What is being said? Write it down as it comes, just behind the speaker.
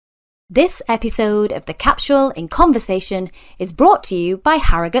This episode of the Capsule in Conversation is brought to you by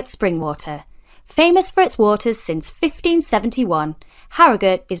Harrogate Springwater. Famous for its waters since 1571,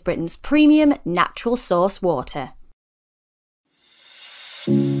 Harrogate is Britain's premium natural source water.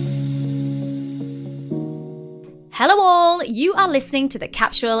 Hello all, you are listening to the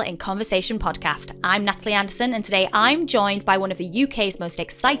Capsule in Conversation podcast. I'm Natalie Anderson and today I'm joined by one of the UK's most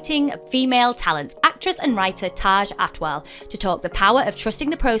exciting female talents, actress and writer Taj Atwal, to talk the power of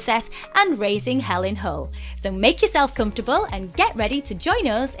trusting the process and raising hell in Hull. So make yourself comfortable and get ready to join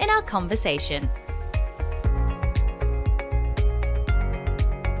us in our conversation.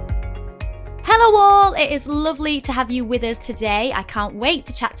 Hello all, it is lovely to have you with us today. I can't wait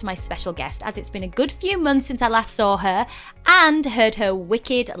to chat to my special guest as it's been a good few months since I last saw her and heard her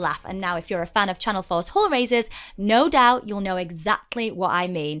wicked laugh. And now if you're a fan of Channel 4's Hullraisers, no doubt you'll know exactly what I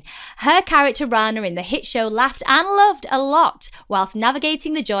mean. Her character Rana in the hit show laughed and loved a lot whilst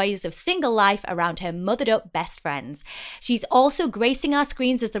navigating the joys of single life around her mothered up best friends. She's also gracing our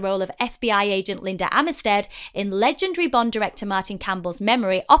screens as the role of FBI agent Linda Amistead in legendary Bond director Martin Campbells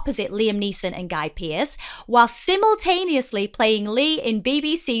Memory opposite Liam Neeson and Guy Pearce, while simultaneously playing Lee in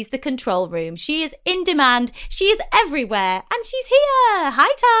BBC's The Control Room. She is in demand, she is everywhere, and she's here.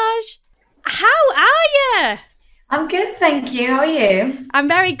 Hi Taj. How are you? I'm good, thank you. How are you? I'm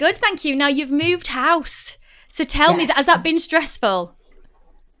very good, thank you. Now you've moved house. So tell me, has that been stressful?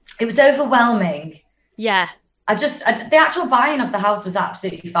 It was overwhelming. Yeah. The actual buying of the house was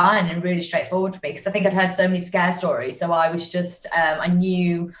absolutely fine and really straightforward for me because I think I'd heard so many scare stories. So I was just, I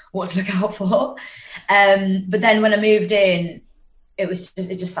knew what to look out for. But then when I moved in, it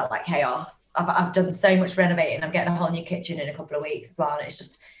just felt like chaos. I've done so much renovating. I'm getting a whole new kitchen in a couple of weeks as well. And it's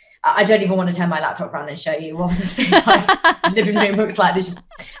just, I don't even want to turn my laptop around and show you what the living room looks like. There's just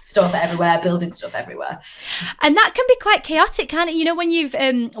stuff everywhere, building stuff everywhere. And that can be quite chaotic, can't it? You know, when you've,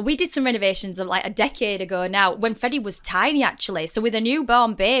 we did some renovations of like a decade ago now, when Freddie was tiny actually. So with a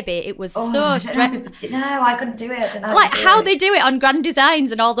newborn baby, it was so stressful. No, I couldn't do it. I don't know like how they do it on Grand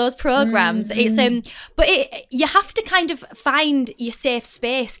Designs and all those programs. It's but you have to kind of find your safe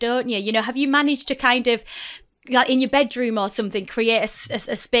space, don't you? You know, have you managed to kind of, like in your bedroom or something, create a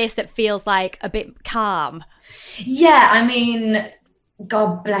space that feels like a bit calm? Yeah, I mean,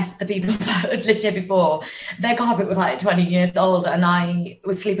 God bless the people that had lived here before. Their carpet was like 20 years old and I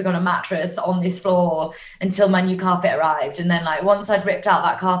was sleeping on a mattress on this floor until my new carpet arrived. And then like once I'd ripped out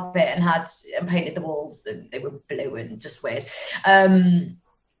that carpet and painted the walls, and they were blue and just weird.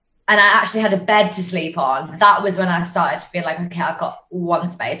 And I actually had a bed to sleep on. That was when I started to feel like, okay, I've got one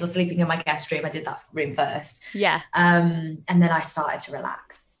space. I was sleeping in my guest room. I did that room first. Yeah. And then I started to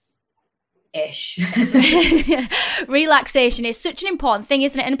relax-ish. Relaxation is such an important thing,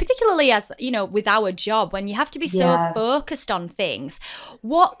 isn't it? And particularly as, you know, with our job, when you have to be so focused on things.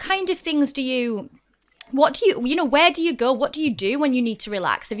 What kind of things where do you go? What do you do when you need to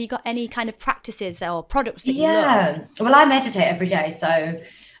relax? Have you got any kind of practices or products that you love? Well, I meditate every day. So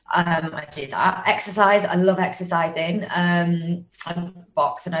I do that. Exercise, I love exercising. I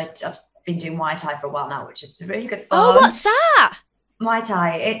box and I've been doing Muay Thai for a while now, which is really good fun. Oh, what's that? Muay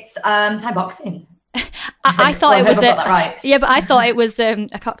Thai, it's Thai boxing. I thought it was right. Yeah, but I thought it was a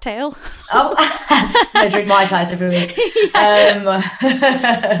cocktail. Oh, I drink Muay Thais every week. Oh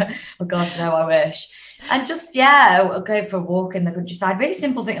gosh, no, I wish. And just I'll go for a walk in the countryside. Really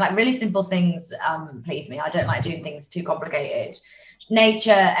simple things please me. I don't like doing things too complicated.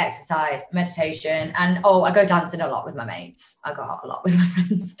 Nature, exercise, meditation, and I go dancing a lot with my mates. I go out a lot with my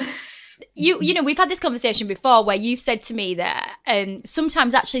friends. You know, we've had this conversation before where you've said to me that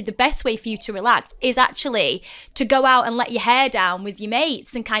sometimes actually the best way for you to relax is actually to go out and let your hair down with your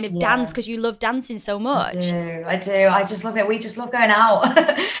mates and kind of dance because you love dancing so much. I do. I just love it. We just love going out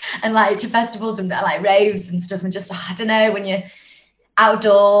and like to festivals and like raves and stuff, and just, I don't know, when you're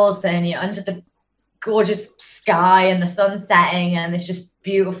outdoors and you're under the gorgeous sky and the sun setting and it's just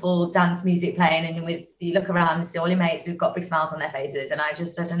beautiful dance music playing, and you look around and see all your mates who've got big smiles on their faces, and I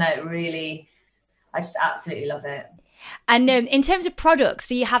don't know, really, I just absolutely love it. And in terms of products,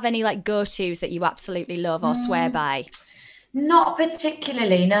 do you have any like go-tos that you absolutely love or swear by? Not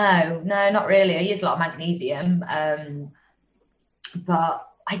particularly, no, not really. I use a lot of magnesium, but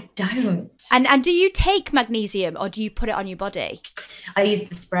I don't. And do you take magnesium or do you put it on your body? I use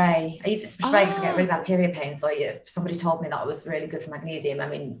the spray. Because I get really bad period pain. So somebody told me that was really good for magnesium. I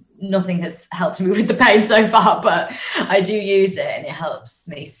mean, nothing has helped me with the pain so far, but I do use it and it helps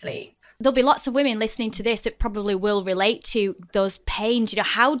me sleep. There'll be lots of women listening to this that probably will relate to those pains. You know,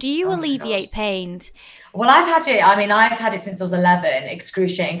 how do you alleviate pain? Well, I've had it since I was 11,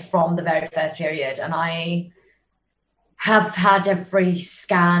 excruciating from the very first period. And I have had every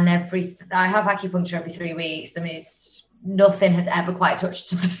scan, I have acupuncture every 3 weeks. I mean, nothing has ever quite touched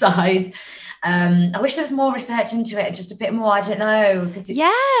the sides. I wish there was more research into it, just a bit more, I don't know, because it's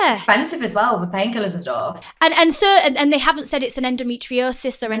expensive as well with painkillers and stuff. And they haven't said it's an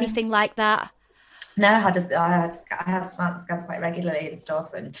endometriosis or anything like that. No, I have scans quite regularly and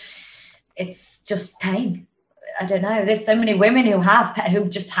stuff, and it's just pain. I don't know. There's so many women who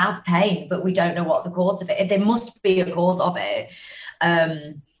just have pain, but we don't know what the cause of it. There must be a cause of it.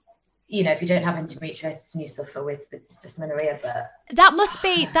 You know, if you don't have endometriosis and you suffer with dysmenorrhea, but that must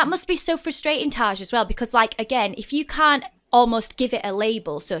be so frustrating, Taj, as well, because like, again, if you can't almost give it a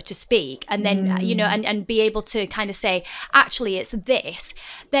label, so to speak, and then you know, and be able to kind of say, actually it's this,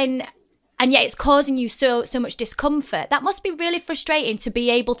 then, and yet it's causing you so much discomfort. That must be really frustrating, to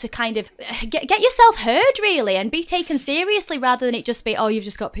be able to kind of get yourself heard, really, and be taken seriously, rather than it just be, oh, you've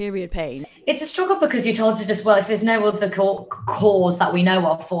just got period pain. It's a struggle, because you're told to just, well, if there's no other cause that we know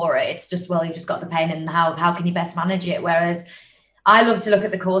of for it, it's just, well, you've just got the pain, and how can you best manage it? Whereas I love to look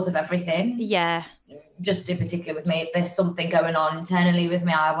at the cause of everything. Yeah. Just in particular with me, if there's something going on internally with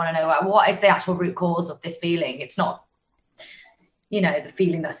me, I want to know what is the actual root cause of this feeling. It's not, you know, the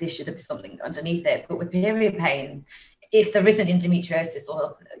feeling that's the issue, there's something underneath it. But with period pain, if there isn't endometriosis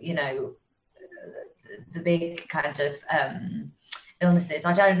or, you know, the big kind of illnesses,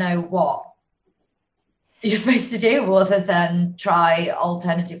 I don't know what you're supposed to do other than try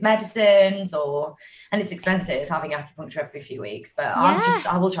alternative medicines, and it's expensive having acupuncture every few weeks, but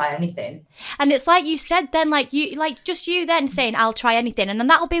I will try anything. And it's like you said then, like you then saying I'll try anything, and then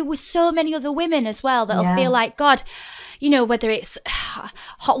that'll be with so many other women as well that'll feel like, God, you know, whether it's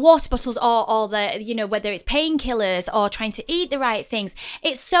hot water bottles or the, you know, whether it's painkillers or trying to eat the right things.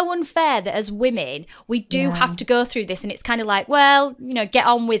 It's so unfair that as women, we do have to go through this. And it's kind of like, well, you know, get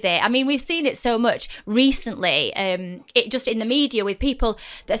on with it. I mean, we've seen it so much recently, it just in the media with people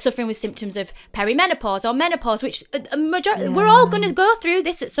that are suffering with symptoms of perimenopause or menopause, which we're all going to go through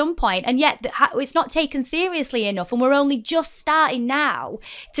this at some point. And yet it's not taken seriously enough. And we're only just starting now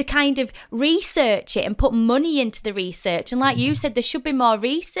to kind of research it and put money into the research. And like you said, there should be more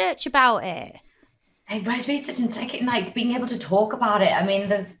research about it. Research and taking, like, being able to talk about it. I mean,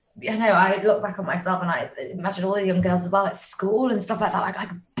 there's, you know, I look back on myself and I imagine all the young girls as well at school and stuff like that. Like, I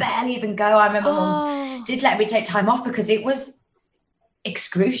could barely even go. I remember Mum did let me take time off because it was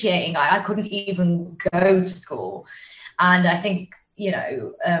excruciating. I couldn't even go to school. And I think, you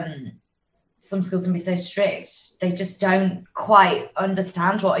know, some schools can be so strict, they just don't quite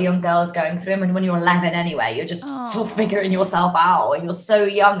understand what a young girl is going through. And when you're 11 anyway, you're just still figuring yourself out, and you're so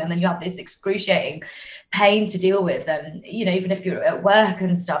young, and then you have this excruciating pain to deal with. And, you know, even if you're at work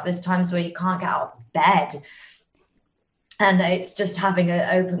and stuff, there's times where you can't get out of bed. And it's just having an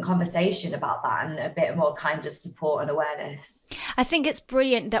open conversation about that and a bit more kind of support and awareness. I think it's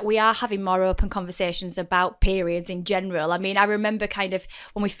brilliant that we are having more open conversations about periods in general. I mean, I remember kind of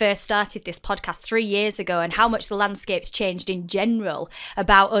when we first started this podcast 3 years ago, and how much the landscape's changed in general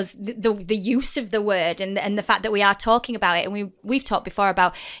about us, the use of the word, and the fact that we are talking about it. And we've talked before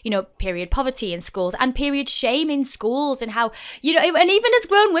about, you know, period poverty in schools and period shame in schools, and how, you know, and even as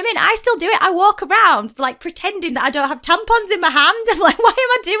grown women, I still do it. I walk around like pretending that I don't have tampons in my hand. I'm like, why am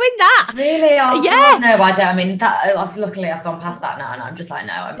I doing that? Really? Oh, yeah. No, I don't. I mean, luckily I've gone past that now, and I'm just like,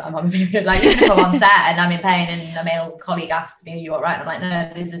 no, I'm on a period. Like, even if I'm on set and I'm in pain and a male colleague asks me, are you all right? I'm like,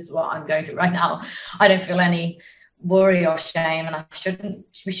 no, this is what I'm going through right now. I don't feel any worry or shame, and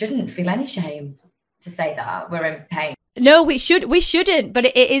we shouldn't feel any shame to say that we're in pain. No, we shouldn't, but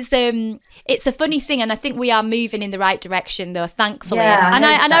it is it's a funny thing, and I think we are moving in the right direction, though, thankfully.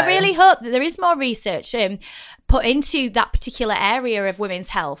 I really hope that there is more research put into that particular area of women's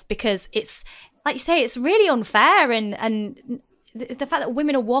health, because it's, like you say, it's really unfair, and the fact that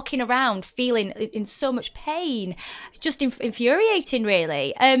women are walking around feeling in so much pain, it's just infuriating,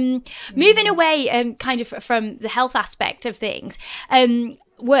 really. Moving away kind of from the health aspect of things,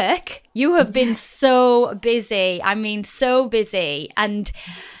 work, you have been so busy. I mean, so busy. And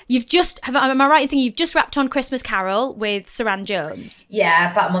you've just, am I right in thinking you've just wrapped on Christmas Carol with Saran Jones?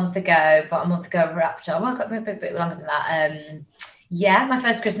 Yeah, about a month ago wrapped on. Well, I got a bit longer than that. Yeah, my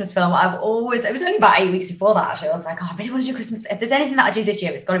first Christmas film. It was only about 8 weeks before that, actually. I was like, oh, I really want to do Christmas. If there's anything that I do this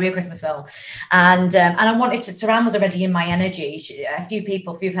year, it's got to be a Christmas film. And I wanted to, Saran was already in my energy. A few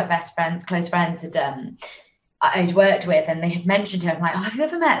of her best friends, close friends I'd worked with, and they had mentioned her. I'm like, oh, have you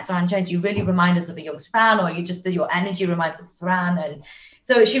ever met Saran Jones? You really remind us of a young Saran, or your energy reminds us of Saran. And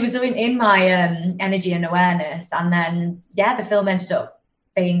so she was in my energy and awareness. And then, yeah, the film ended up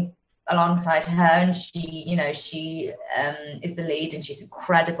being alongside her, and she is the lead, and she's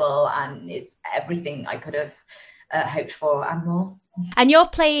incredible and is everything I could have hoped for and more. And you're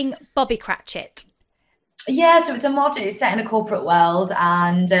playing Bobby Cratchit. Yeah, so it's a mod. It's set in a corporate world,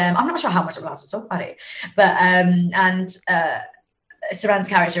 and I'm not sure how much I'm allowed to talk about it, but Saran's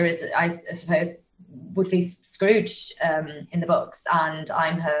character is, I suppose, would be Scrooge in the books, and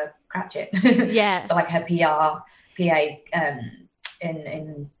I'm her Cratchit. Yeah. So like her PA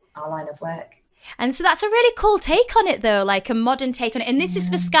in our line of work. And so that's a really cool take on it, though, like a modern take on it. And this is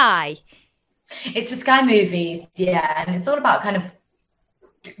for Sky. It's for Sky Movies, yeah, and it's all about kind of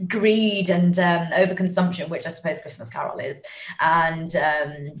greed and overconsumption, which I suppose Christmas Carol is. And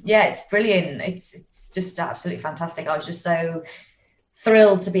yeah, it's brilliant. It's just absolutely fantastic. I was just so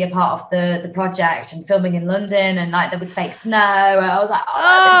thrilled to be a part of the project and filming in London, and like there was fake snow. I was like,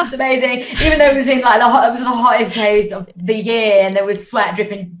 oh, this is amazing. Even though it was in like it was the hottest days of the year, and there was sweat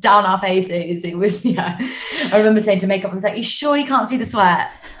dripping down our faces. It was, yeah. I remember saying to makeup, I was like, you sure you can't see the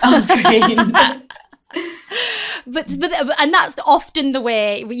sweat on screen? But and that's often the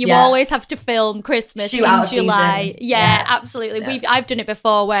way you always have to film Christmas in July. Yeah, absolutely. Yeah. I've done it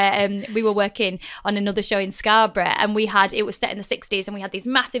before where we were working on another show in Scarborough, and it was set in the 60s, and we had these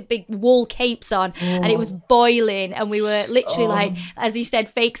massive big wool capes on, and it was boiling, and we were literally like, as you said,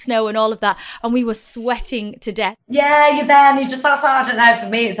 fake snow and all of that, and we were sweating to death. Yeah, you're there, and that's I don't know, for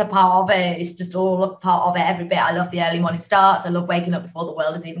me it's a part of it. It's just all a part of it, every bit. I love the early morning starts. I love waking up before the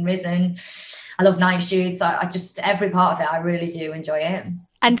world has even risen. I love night shoots. I just, every part of it, I really do enjoy it.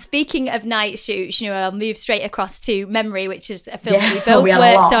 And speaking of night shoots, I'll move straight across to Memory, which is a film we both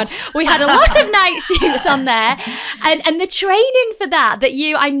worked on. We had a lot of night shoots on there. And the training for that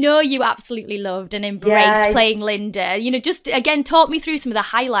I know you absolutely loved and embraced playing Linda. Just, again, talk me through some of the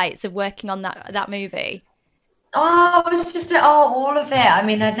highlights of working on that movie. Oh, it was just all of it. I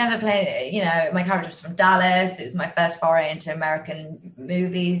mean, I'd never played, my character was from Dallas. It was my first foray into American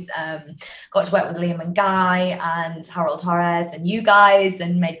movies. Got to work with Liam and Guy and Harold Torres and you guys,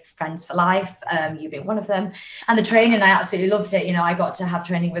 and made friends for life, you being one of them. And the training, I absolutely loved it. I got to have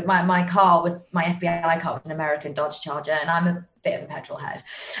training with my car was, my FBI car was an American Dodge Charger, and I'm a bit of a petrol head.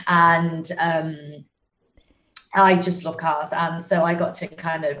 And I just love cars. And so I got to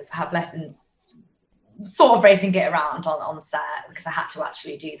kind of have lessons sort of racing it around on set, because I had to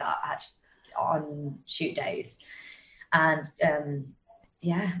actually do that on shoot days. And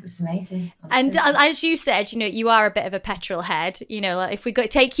yeah, it was amazing. And as you said, you are a bit of a petrol head. Like if we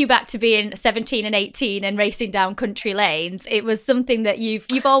take you back to being 17 and 18 and racing down country lanes, it was something that you've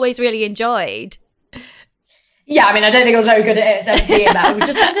always really enjoyed. Yeah, I mean, I don't think I was very good at it at 17. But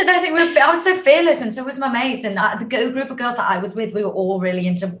I was so fearless, and so was my mates. And the group of girls that I was with, we all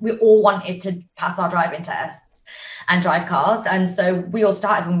wanted to pass our driving tests and drive cars. And so we all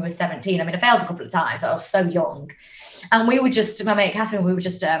started when we were 17. I mean, I failed a couple of times. I was so young. And we would just, my mate Catherine, we'd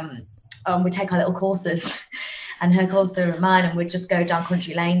take our little courses. And her course and mine, and we'd just go down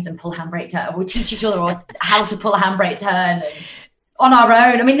country lanes and pull handbrake turn. We'd teach each other how to pull a handbrake turn. And on our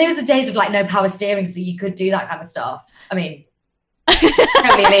own. I mean, there was the days of like no power steering, so you could do that kind of stuff. I mean,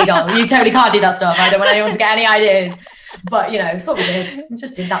 totally illegal. You totally can't do that stuff. I don't want anyone to get any ideas. But, it's what we did. We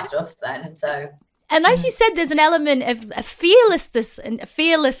just did that stuff then. So. And as you said, there's an element of fearlessness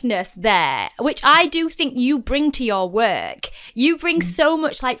there, which I do think you bring to your work. You bring so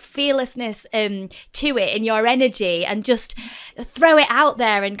much like fearlessness to it in your energy, and just throw it out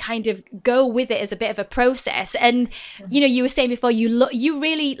there and kind of go with it as a bit of a process. And, you were saying before, you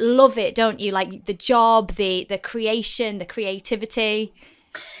really love it, don't you? Like the job, the creation, the creativity.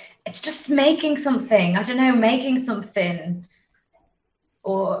 It's just making something. I don't know,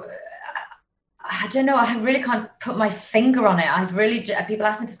 or I don't know. I really can't put my finger on it. People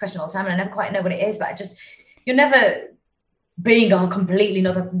ask me this question all the time, and I never quite know what it is. But you're never being a completely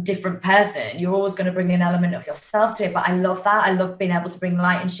different person. You're always going to bring an element of yourself to it. But I love that. I love being able to bring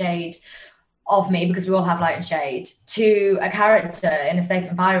light and shade of me, because we all have light and shade, to a character in a safe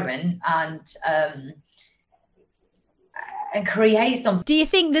environment, and create something. Do you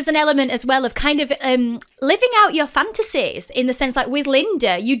think there's an element as well of kind of living out your fantasies, in the sense like with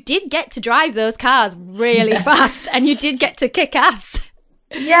Linda, you did get to drive those cars really fast, and you did get to kick ass?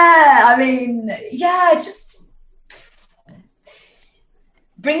 Yeah, I mean, just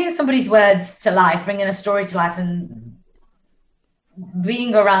bringing somebody's words to life, bringing a story to life, and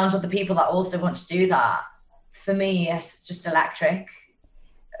being around other people that also want to do that, for me, it's just electric,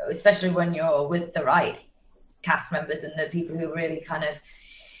 especially when you're with the right cast members and the people who really kind of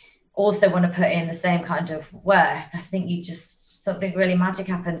also want to put in the same kind of work. I think you just something really magic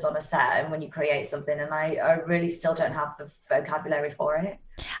happens on a set and when you create something, and I really still don't have the vocabulary for it.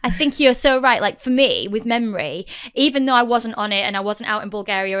 I think you're so right. Like for me with Memory, even though I wasn't on it and I wasn't out in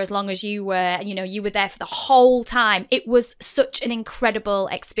Bulgaria as long as you were, and you were there for the whole time, it was such an incredible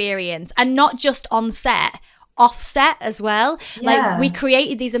experience. And not just on set, offset as well. Like we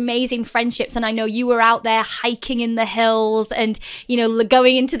created these amazing friendships, and I know you were out there hiking in the hills and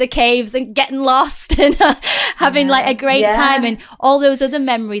going into the caves and getting lost and having like a great time, and all those other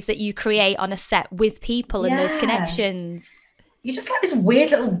memories that you create on a set with people and those connections. You're just like this weird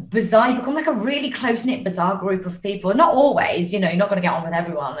little bizarre, you become like a really close-knit bizarre group of people. Not always, you're not going to get on with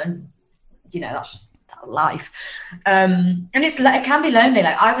everyone, and that's just life. And it can be lonely.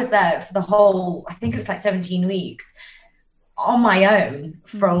 Like I was there for the whole, I think it was like 17 weeks on my own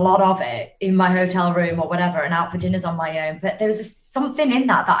for a lot of it, in my hotel room or whatever, and out for dinners on my own. But there was something in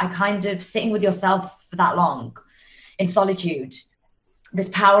that I kind of, sitting with yourself for that long in solitude, there's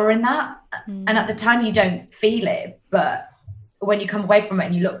power in that. And at the time you don't feel it, but when you come away from it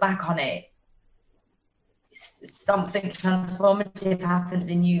and you look back on it, something transformative happens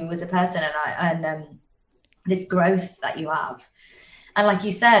in you as a person, and this growth that you have. And like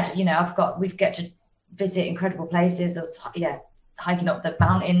you said, we get to visit incredible places. I was hiking up the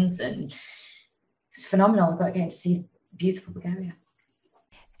mountains, and it's phenomenal. I've got getting to see beautiful Bulgaria.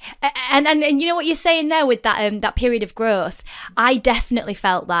 And you know what you're saying there with that period of growth, I definitely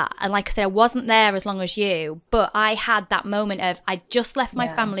felt that. And like I said, I wasn't there as long as you, but I had that moment of, I just left my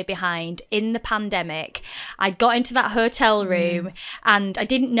family behind in the pandemic. I got into that hotel room and I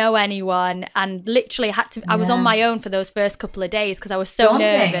didn't know anyone, and literally I was on my own for those first couple of days because I was so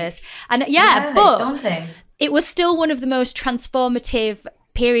nervous. And but it was still one of the most transformative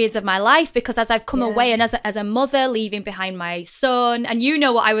periods of my life, because as I've come away, and as a mother leaving behind my son, and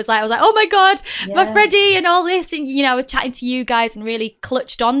what I was like, oh my God, my Freddie and all this, and I was chatting to you guys and really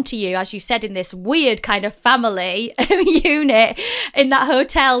clutched onto you, as you said, in this weird kind of family unit in that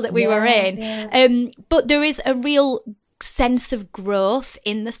hotel that we were in. But there is a real sense of growth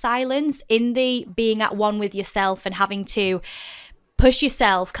in the silence, in the being at one with yourself and having to push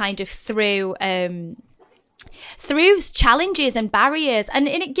yourself kind of through challenges and barriers, and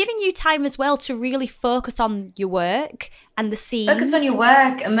in it giving you time as well to really focus on your work and the scenes. Focus on your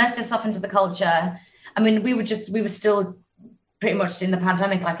work, immerse yourself into the culture. I mean, we were still pretty much in the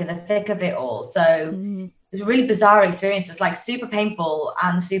pandemic, like in the thick of it all. So it was a really bizarre experience. It was like super painful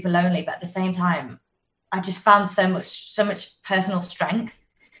and super lonely, but at the same time, I just found so much personal strength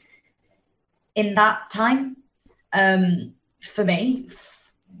in that time. For me,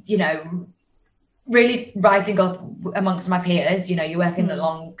 really rising up amongst my peers. You're working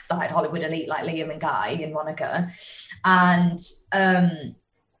alongside Hollywood elite like Liam and Guy and Monica, and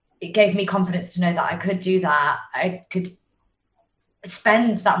it gave me confidence to know that I could do that. I could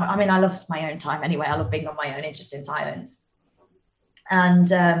spend that. I mean, I love my own time anyway. I love being on my own and just in silence. And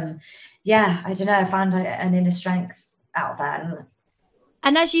I don't know, I found an inner strength out there.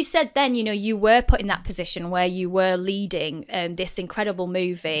 And as you said then, you were put in that position where you were leading this incredible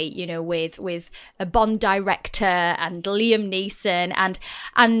movie, with a Bond director and Liam Neeson,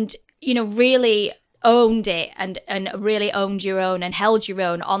 and really owned it and really owned your own and held your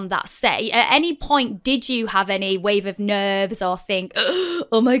own on that set. At any point, did you have any wave of nerves or think,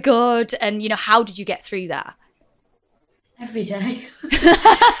 oh my God? And, how did you get through that? Every day.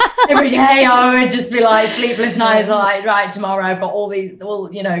 Every day I would just be like sleepless nights, like, right, tomorrow I've got all,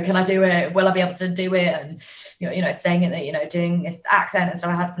 can I do it? Will I be able to do it? And, staying in the, doing this accent. And so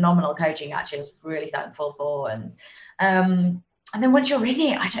I had phenomenal coaching, actually. I was really thankful for. And then once you're in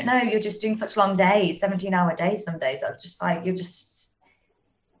it, I don't know, you're just doing such long days, 17-hour days some days. I was just like,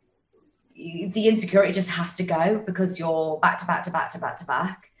 the insecurity just has to go, because you're back to back to back to back to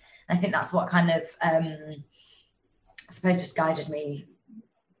back. And I think that's what kind of, I suppose, just guided me,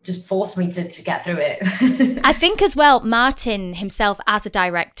 just forced me to get through it. I think as well, Martin himself as a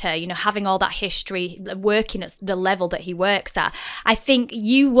director, having all that history, working at the level that he works at, I think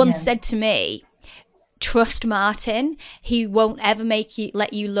you once said to me, trust Martin, he won't ever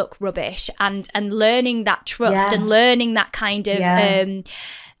let you look rubbish, and learning that trust and learning that kind of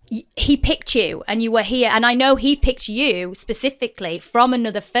he picked you and you were here, and I know he picked you specifically from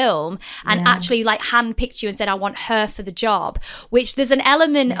another film and actually like handpicked you and said, I want her for the job, which there's an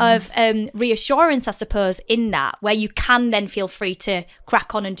element of reassurance, I suppose, in that, where you can then feel free to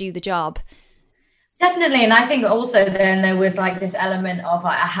crack on and do the job. Definitely. And I think also then there was like this element of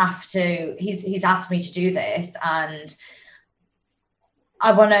I have to, he's asked me to do this, and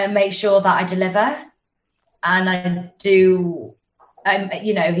I want to make sure that I deliver, and I do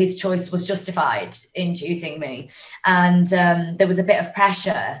his choice was justified in choosing me. And there was a bit of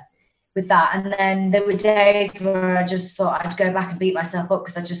pressure with that. And then there were days where I just thought I'd go back and beat myself up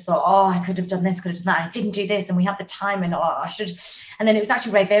because I just thought, oh, I could have done this, could have done that. I didn't do this, and we had the time, and I should. And then it was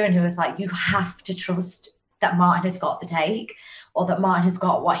actually Ray Viren who was like, you have to trust that Martin has got the take, or that Martin has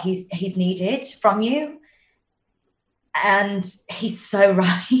got what he's needed from you. And he's so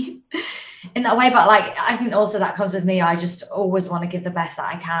right in that way. But like, I think also that comes with me. I just always want to give the best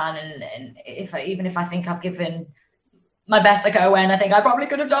that I can. And even if I think I've given my best, I go away and I think I probably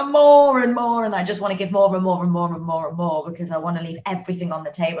could have done more and more. And I just want to give more and more and more and more and more, because I want to leave everything on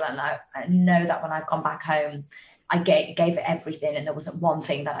the table. And I know that when I've gone back home, I gave it everything. And there wasn't one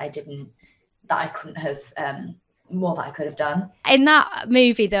thing that I couldn't have, more that I could have done. In that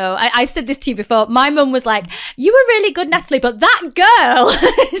movie, though, I said this to you before, my mum was like, you were really good, Natalie, but that girl,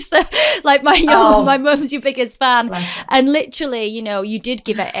 so like my mum's your biggest fan. And literally, you did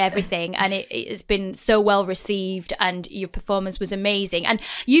give it everything, and it's been so well received, and your performance was amazing. And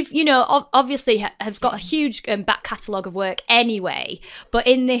you've, obviously have got a huge back catalogue of work anyway, but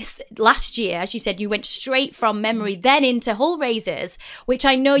in this last year, as you said, you went straight from Memory then into Hullraisers, which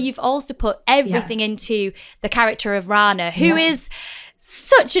I know you've also put everything into the character of Rana, who is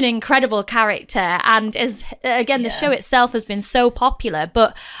such an incredible character, and is again the show itself has been so popular,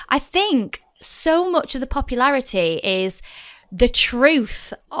 but I think so much of the popularity is the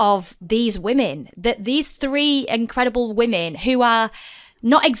truth of these women, that these three incredible women who are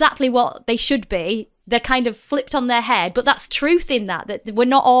not exactly what they should be, they're kind of flipped on their head, but that's truth in that we're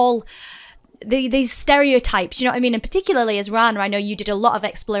not all these stereotypes, you know what I mean? And particularly as Rana, I know you did a lot of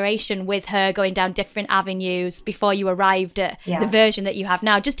exploration with her, going down different avenues before you arrived at the version that you have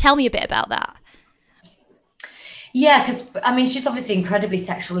now. Just tell me a bit about that. Yeah, because I mean, she's obviously incredibly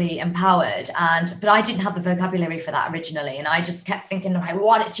sexually empowered, but I didn't have the vocabulary for that originally, and I just kept thinking,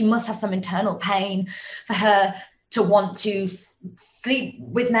 like, she must have some internal pain for her to want to sleep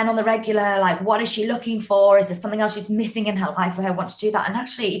with men on the regular. Like, what is she looking for? Is there something else she's missing in her life for her want to do that? And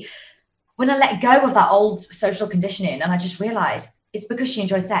actually, when I let go of that old social conditioning, and I just realized it's because she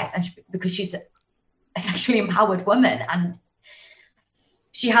enjoys sex, and because she's a sexually empowered woman, and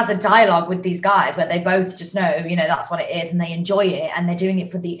she has a dialogue with these guys where they both just know, that's what it is, and they enjoy it, and they're doing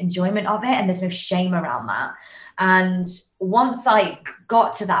it for the enjoyment of it, and there's no shame around that. And once I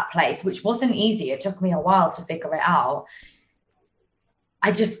got to that place, which wasn't easy, it took me a while to figure it out,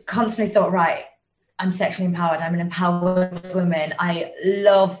 I just constantly thought, right, I'm sexually empowered, I'm an empowered woman, I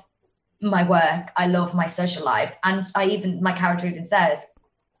love my work, I love my social life, and my character even says,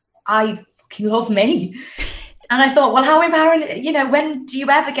 I fucking love me. And I thought, well, how empowering, when do you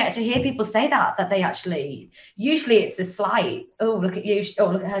ever get to hear people say that they actually, usually it's a slight, oh, look at you, oh,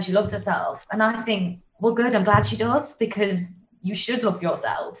 look at her, she loves herself. And I think, well, good, I'm glad she does, because you should love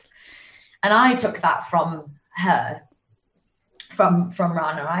yourself. And I took that from her, from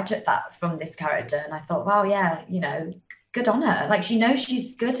Rana. I took that from this character, and I thought, wow, yeah, good on her. Like, she knows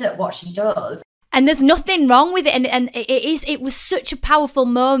she's good at what she does. And there's nothing wrong with it. And it was such a powerful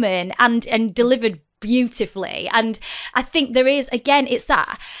moment, and delivered beautifully. And I think there is, again, it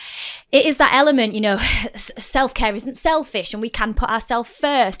is that element, self-care isn't selfish, and we can put ourselves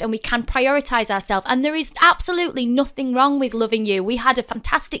first, and we can prioritize ourselves. And there is absolutely nothing wrong with loving you. We had a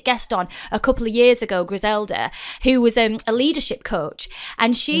fantastic guest on a couple of years ago, Griselda, who was a leadership coach.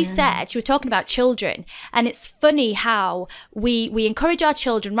 And she said, she was talking about children. And it's funny how we encourage our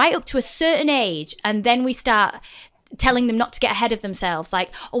children right up to a certain age, and then we start telling them not to get ahead of themselves, like,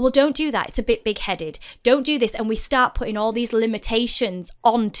 oh, well, don't do that, it's a bit big-headed, don't do this, and we start putting all these limitations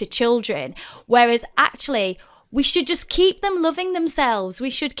onto children, whereas actually we should just keep them loving themselves. We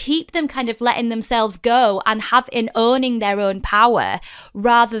should keep them kind of letting themselves go and owning their own power,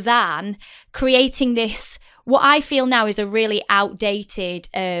 rather than creating this, what I feel now is a really outdated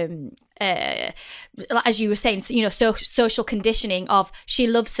as you were saying, social conditioning of she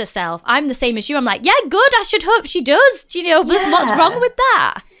loves herself. I'm the same as you. I'm like, yeah, good. I should hope she does. What's wrong with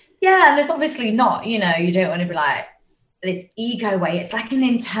that? Yeah, and there's obviously not, you don't want to be like this ego way. It's like an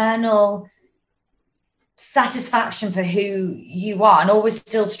internal satisfaction for who you are, and always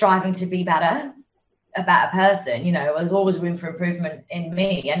still striving to be better. A better person, there's always room for improvement in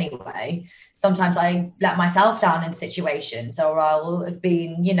me anyway. Sometimes I let myself down in situations, or I'll have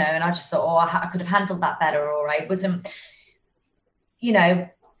been, and I just thought, oh, I could have handled that better, or I wasn't,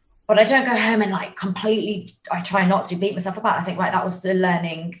 but I don't go home and like completely, I try not to beat myself up. I think like that was the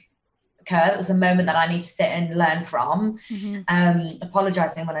learning curve. It was a moment that I need to sit and learn from,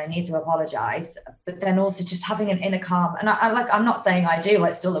 apologizing when I need to apologize, but then also just having an inner calm. And I'm not saying I do,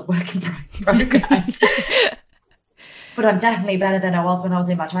 it's still a work in progress. But I'm definitely better than I was when I was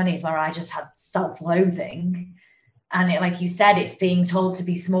in my 20s, where I just had self-loathing. And it, like you said, it's being told to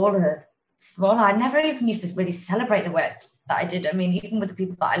be smaller. I never even used to really celebrate the work that I did. I mean, even with the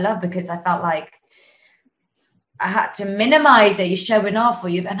people that I love, because I felt like I had to minimize it. You're showing off,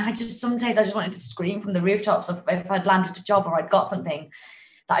 and I just, some days I just wanted to scream from the rooftops if I'd landed a job or I'd got something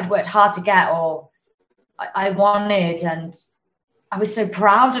that I'd worked hard to get, or I wanted, and I was so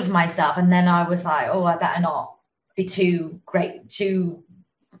proud of myself. And then I was like, oh, I better not be too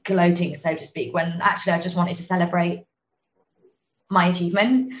gloating, so to speak, when actually I just wanted to celebrate my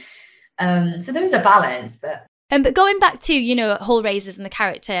achievement. So there was a balance, but going back to, you know, Hullraisers and the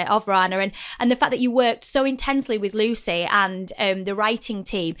character of Rana, and the fact that you worked so intensely with Lucy and the writing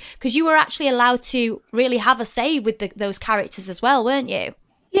team, because you were actually allowed to really have a say with those characters as well, weren't you?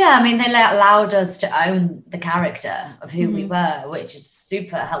 Yeah, I mean, they allowed us to own the character of who we were, which is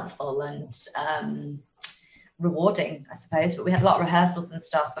super helpful and rewarding, I suppose. But we had a lot of rehearsals and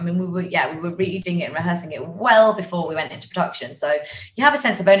stuff. I mean, we were reading it and rehearsing it well before we went into production. So you have a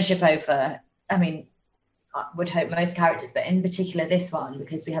sense of ownership over, I mean, I would hope most characters, but in particular this one,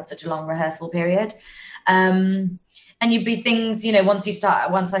 because we had such a long rehearsal period. And you'd be things, you know, once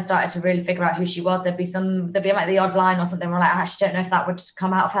I started to really figure out who she was, there'd be like the odd line or something. We're like, I actually don't know if that would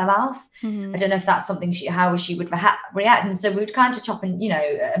come out of her mouth. I don't know if that's something how she would react. And so we would kind of chop and, you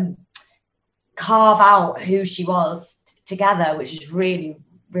know, carve out who she was together, which is really,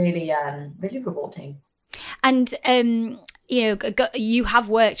 really, really rewarding. And, you know, you have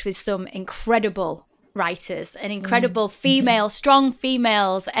worked with some incredible writers and incredible strong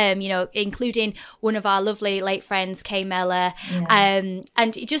females, you know, including one of our lovely late friends, Kay Mellor, and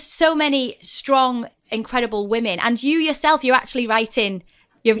just so many strong, incredible women. And you yourself, you're actually writing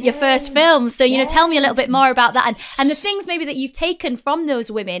your first film. So, you know, tell me a little bit more about that and the things maybe that you've taken from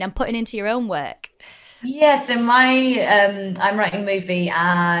those women and putting into your own work. Yeah, so I'm writing a movie,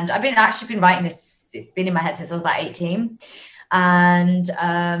 and I've been writing this. It's been in my head since I was about 18. And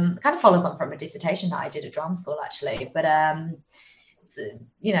kind of follows on from a dissertation that I did at drama school, actually. But it's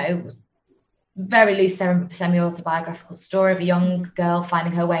you know, very loose semi-autobiographical story of a young girl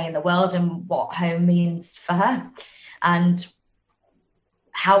finding her way in the world and what home means for her, and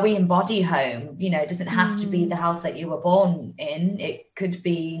how we embody home. You know, it doesn't have to be the house that you were born in. It could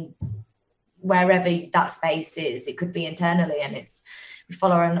be wherever that space is. It could be internally, and we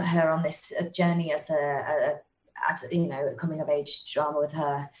follow her on this journey as a you know, coming of age drama with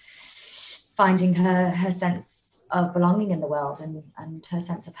her finding her sense of belonging in the world and her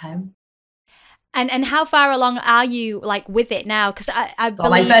sense of home. And how far along are you, like, with it now? Because I believe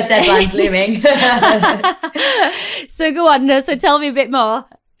my first deadline's looming. So go on. So tell me a bit more.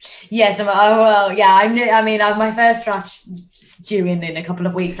 Yes. My first draft due in a couple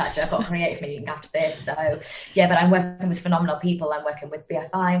of weeks, actually. I've got a creative meeting after this. So yeah, but I'm working with phenomenal people. I'm working with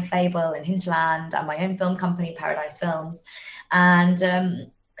BFI and Fable and Hinterland and my own film company, Paradise Films. And I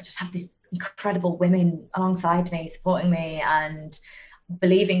just have these incredible women alongside me, supporting me and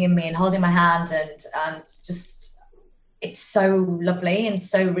believing in me and holding my hand, and just, it's so lovely and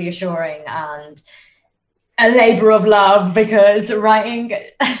so reassuring and a labor of love, because writing,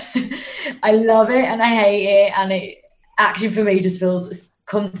 I love it and I hate it, and it actually for me just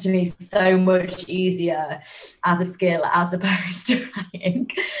comes to me so much easier as a skill as opposed to writing.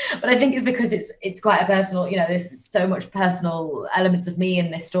 But I think it's because it's quite a personal, you know, there's so much personal elements of me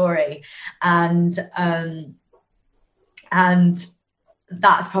in this story, and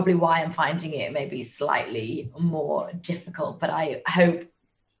that's probably why I'm finding it maybe slightly more difficult. But I hope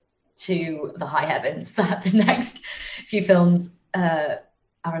to the high heavens that the next few films are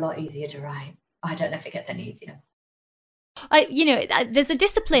a lot easier to write. I don't know if it gets any easier. You know, there's a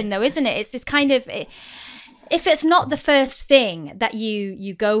discipline though, isn't it? It's this kind of, if it's not the first thing that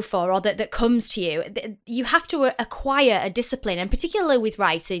you go for or that comes to you, you have to acquire a discipline. And particularly with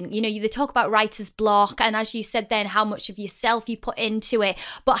writing, you know, they talk about writer's block, and as you said then, how much of yourself you put into it.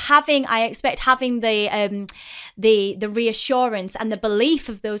 But I expect having the reassurance and the belief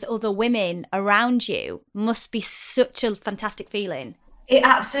of those other women around you must be such a fantastic feeling. It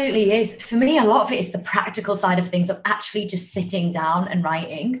absolutely is. For me, a lot of it is the practical side of things, of actually just sitting down and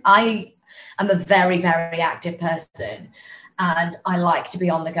writing. I'm a very, very active person, and I like to be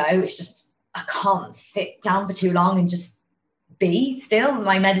on the go. It's just, I can't sit down for too long and just be still.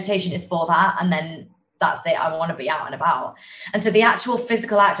 My meditation is for that, and then that's it. I want to be out and about. And so the actual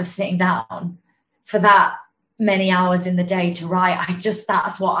physical act of sitting down for that many hours in the day to write,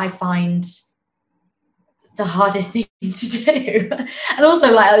 that's what I find the hardest thing to do. And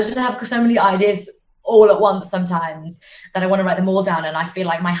also, like, I just have so many ideas all at once sometimes that I want to write them all down, and I feel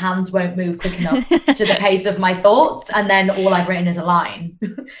like my hands won't move quick enough to the pace of my thoughts, and then all I've written is a line,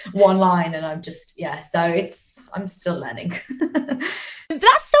 one line, and I'm just, so I'm still learning.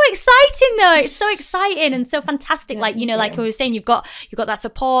 That's so exciting though. It's so exciting and so fantastic. Like, you know, like we were saying, you've got that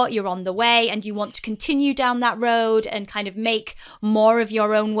support, you're on the way, and you want to continue down that road and kind of make more of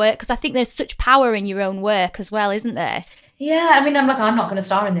your own work, because I think there's such power in your own work as well, isn't there? Yeah, I mean, I'm not going to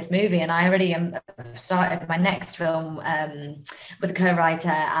star in this movie, and I already started my next film with a co-writer,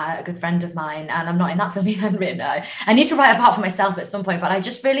 a good friend of mine, and I'm not in that film either. I need to write a part for myself at some point, but I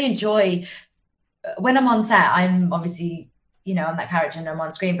just really enjoy when I'm on set. I'm obviously, you know, I'm that character and I'm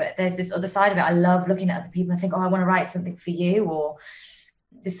on screen, but there's this other side of it. I love looking at other people and think, oh, I want to write something for you, or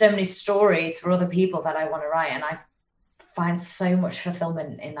there's so many stories for other people that I want to write, and I find so much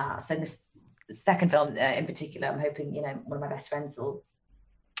fulfillment in that. So in this second film in particular, I'm hoping, you know, one of my best friends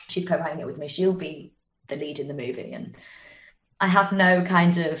she's co-writing it with me, she'll be the lead in the movie, and I have no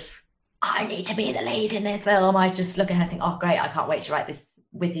kind of, I need to be the lead in this film. I just look at her and think, oh great, I can't wait to write this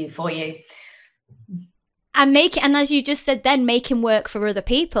with you, for you. And as you just said then, make him work for other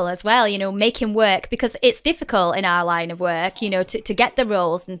people as well, you know, make him work, because it's difficult in our line of work, you know, to get the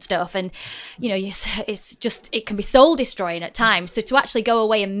roles and stuff. And, you know, it's just, it can be soul destroying at times. So to actually go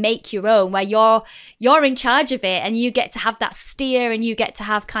away and make your own, where you're in charge of it, and you get to have that steer, and you get to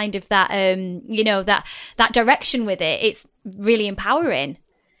have kind of that, you know, that direction with it, it's really empowering.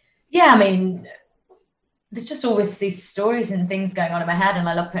 Yeah, I mean, there's just always these stories and things going on in my head, and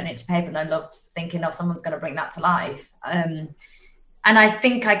I love putting it to paper, and I love thinking, oh, someone's going to bring that to life. And I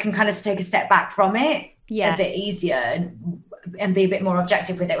think I can kind of take a step back from it a bit easier and be a bit more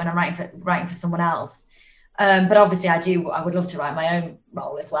objective with it when I'm writing for someone else. But obviously I would love to write my own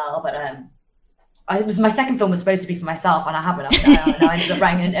role as well. But my second film was supposed to be for myself, and I haven't. I ended up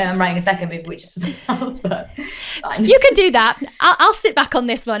writing a second movie, which is something else, but fine. You can do that. I'll sit back on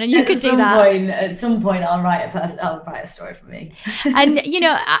this one, and you can do that. At some point, I'll write a story for me. And you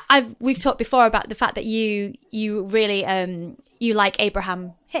know, we've talked before about the fact that you really you like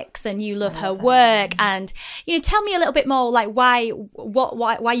Abraham Hicks, and you love her work. And you know, tell me a little bit more, like why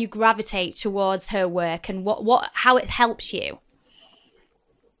you gravitate towards her work, and how it helps you.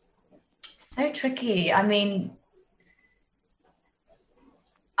 So tricky. I mean,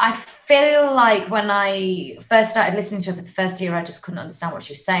 I feel like when I first started listening to her for the first year, I just couldn't understand what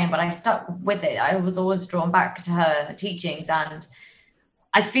she was saying, but I stuck with it. I was always drawn back to her teachings, and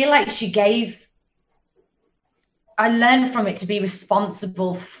I feel like I learned from it to be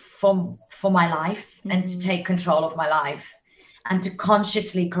responsible for my life, and to take control of my life, and to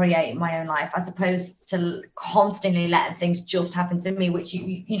consciously create my own life, as opposed to constantly letting things just happen to me, which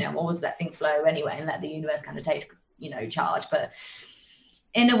you know, always let things flow anyway and let the universe kind of take, you know, charge. But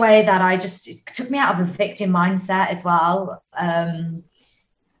in a way that it took me out of a victim mindset as well, and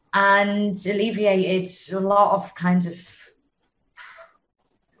alleviated a lot of kind of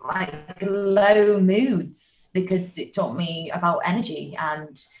like low moods, because it taught me about energy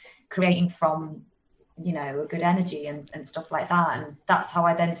and creating from, you know, a good energy and stuff like that. And that's how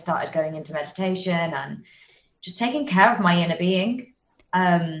I then started going into meditation and just taking care of my inner being.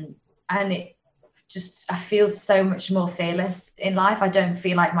 And it just, I feel so much more fearless in life. I don't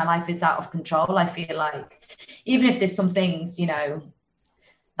feel like my life is out of control. I feel like even if there's some things, you know,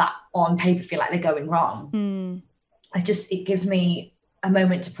 that on paper feel like they're going wrong, it gives me a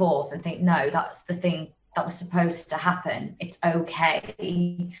moment to pause and think, no, that's the thing that was supposed to happen. It's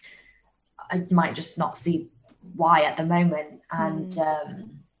okay. I might just not see why at the moment, and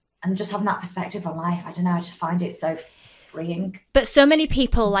just having that perspective on life, I don't know, I just find it so freeing. But so many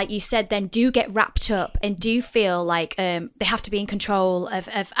people, like you said, then do get wrapped up and do feel like they have to be in control of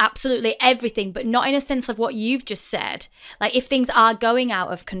absolutely everything, but not in a sense of what you've just said. Like if things are going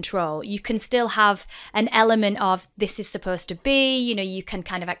out of control, you can still have an element of this is supposed to be, you know, you can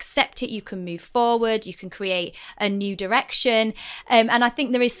kind of accept it, you can move forward, you can create a new direction. And I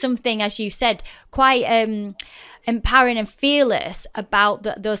think there is something, as you said, quite empowering and fearless about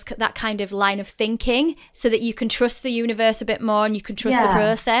that kind of line of thinking, so that you can trust the universe a bit more and you can trust the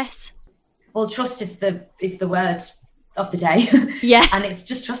process. Well, trust is the word of the day. Yeah. And it's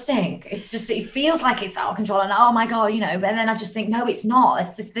just trusting. It's just, it feels like it's out of control, and oh my God, you know, and then I just think, no, it's not.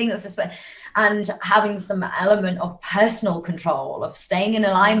 It's this thing that's just, and having some element of personal control, of staying in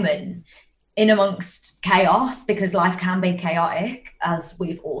alignment in amongst chaos, because life can be chaotic, as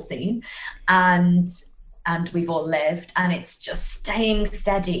we've all seen. And we've all lived, and it's just staying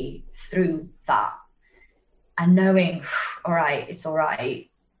steady through that and knowing, all right, it's all right,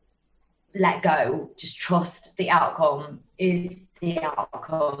 let go, just trust the outcome is the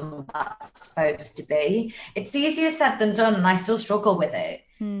outcome that's supposed to be. It's easier said than done, and I still struggle with it,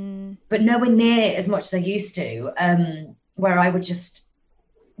 but nowhere near as much as I used to, where I would just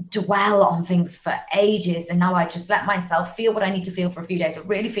dwell on things for ages, and now I just let myself feel what I need to feel for a few days. I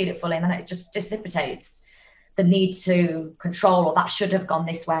really feel it fully, and then it just dissipates the need to control, or that should have gone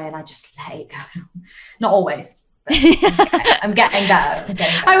this way, and I just let it go. Not always, but I'm getting better.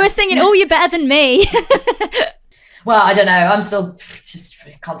 I was thinking, oh, you're better than me. Well, I don't know. I'm still just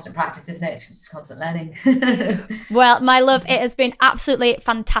constant practice, isn't it? Just constant learning. Well, my love, it has been absolutely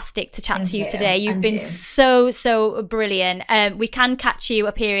fantastic to chat to you today. You've been so brilliant. We can catch you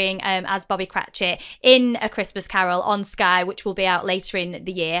appearing as Bobby Cratchit in A Christmas Carol on Sky, which will be out later in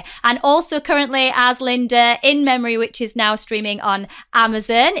the year. And also currently as Linda in Memory, which is now streaming on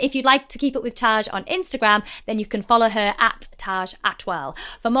Amazon. If you'd like to keep up with Taj on Instagram, then you can follow her at Taj Atwal.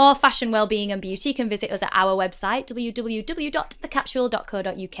 For more fashion, well-being and beauty, you can visit us at our website,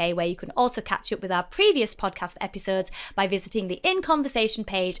 www.thecapsule.co.uk, where you can also catch up with our previous podcast episodes by visiting the In Conversation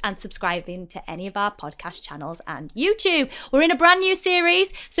page and subscribing to any of our podcast channels and YouTube. We're in a brand new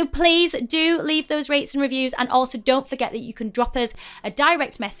series, so please do leave those rates and reviews, and also don't forget that you can drop us a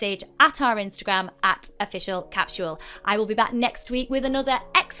direct message at our Instagram at @officialcapsule. I will be back next week with another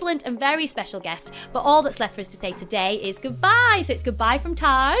excellent and very special guest, but all that's left for us to say today is goodbye. So it's goodbye from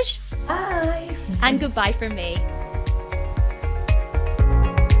Taj. Bye. And goodbye from me.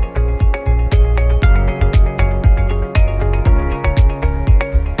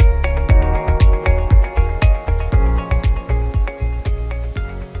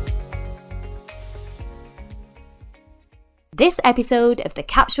 This episode of The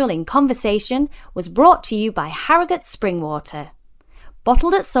Capsule in Conversation was brought to you by Harrogate Spring Water.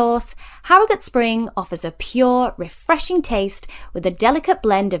 Bottled at source, Harrogate Spring offers a pure, refreshing taste with a delicate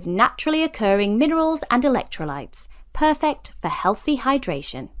blend of naturally occurring minerals and electrolytes, perfect for healthy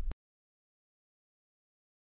hydration.